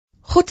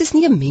God is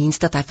nie 'n mens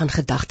dat hy van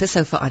gedagtes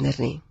sou verander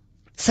nie.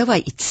 Sou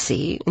hy iets sê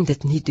en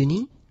dit nie doen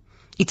nie?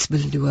 Iets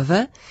beloof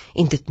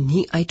en dit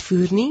nie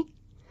uitvoer nie?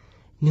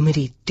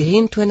 Numeri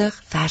 23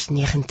 vers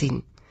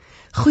 19.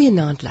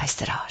 Goeienaand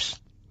luisteraars.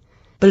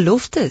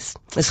 Beloftes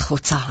is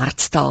God se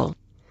hartstaal.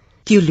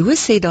 Teoloë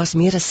sê daar's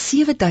meer as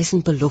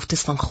 7000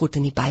 beloftes van God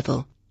in die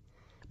Bybel.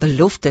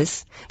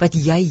 Beloftes wat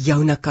jy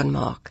joune kan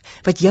maak,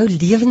 wat jou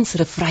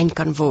lewensrefrein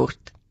kan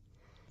word.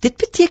 Dit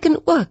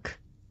beteken ook,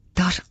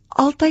 daar's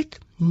altyd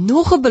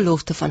nog 'n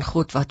belofte van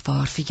God wat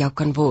waar vir jou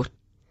kan word.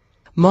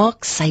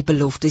 Maak sy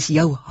beloftes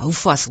jou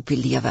houvas op die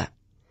lewe.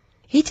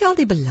 Het jy al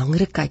die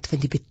belangrikheid van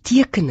die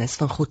betekenis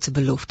van God se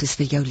beloftes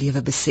vir jou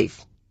lewe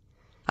besef?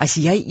 As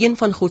jy een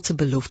van God se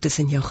beloftes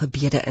in jou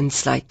gebede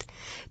insluit,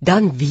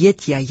 dan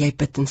weet jy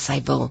bid in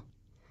sy wil.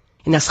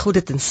 En as God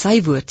dit in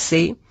sy woord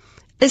sê,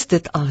 is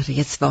dit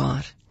alreeds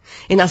waar.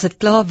 En as dit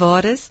klaar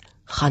waar is,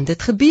 gaan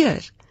dit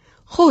gebeur.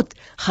 God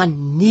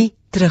gaan nie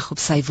terug op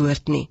sy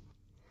woord nie.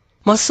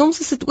 Maar soms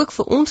is dit ook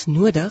vir ons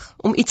nodig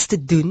om iets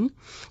te doen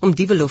om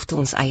die belofte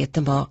ons eie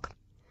te maak.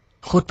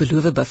 God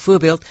beloof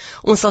byvoorbeeld,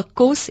 ons sal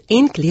kos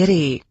en klere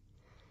hê.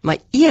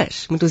 Maar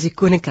eers moet ons die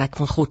koninkryk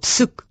van God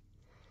soek.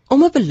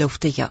 Om 'n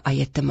belofte jou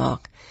eie te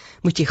maak,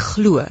 moet jy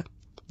glo,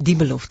 die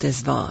belofte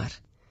is waar.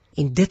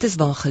 En dit is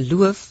waar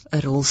geloof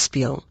 'n rol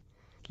speel.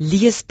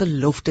 Lees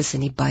beloftes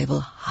in die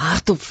Bybel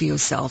hardop vir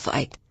jouself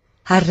uit.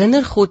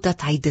 Herinner God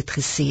dat hy dit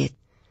gesê het.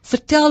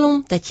 Vertel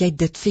hom dat jy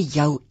dit vir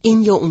jou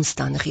en jou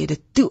omstandighede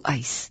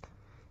toeëis.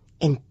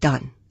 En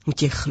dan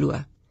moet jy glo.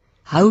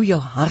 Hou jou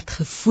hart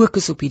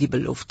gefokus op hierdie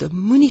belofte,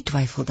 moenie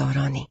twyfel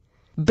daaraan nie.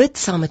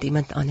 Bid saam met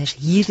iemand anders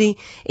hierdie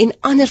en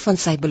ander van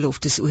sy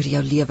beloftes oor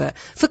jou lewe.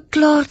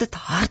 Verklaar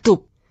dit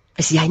hardop.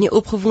 Is jy nie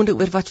opgewonde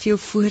oor wat vir jou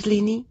voorlê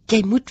nie?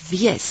 Jy moet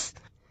wees.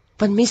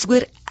 Want mens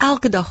hoor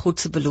elke dag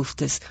God se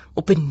beloftes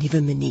op 'n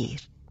nuwe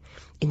manier.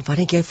 En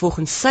wanneer jy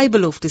volgens sy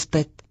beloftes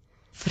bid,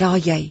 vra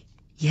jy,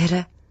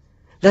 Here,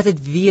 laat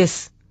dit wees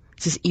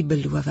soos U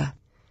beloof.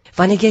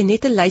 Wanneer jy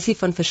net 'n lysie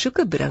van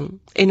versoeke bring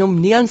en hom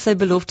nie aan sy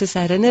beloftes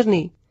herinner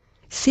nie,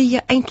 sê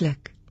jy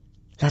eintlik,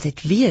 laat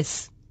dit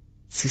wees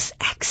soos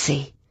ek sê.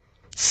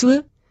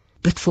 So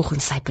bid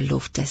volgens sy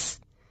beloftes.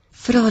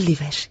 Vra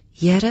liewers,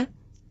 Here,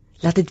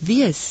 laat dit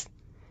wees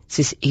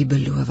soos U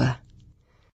beloof.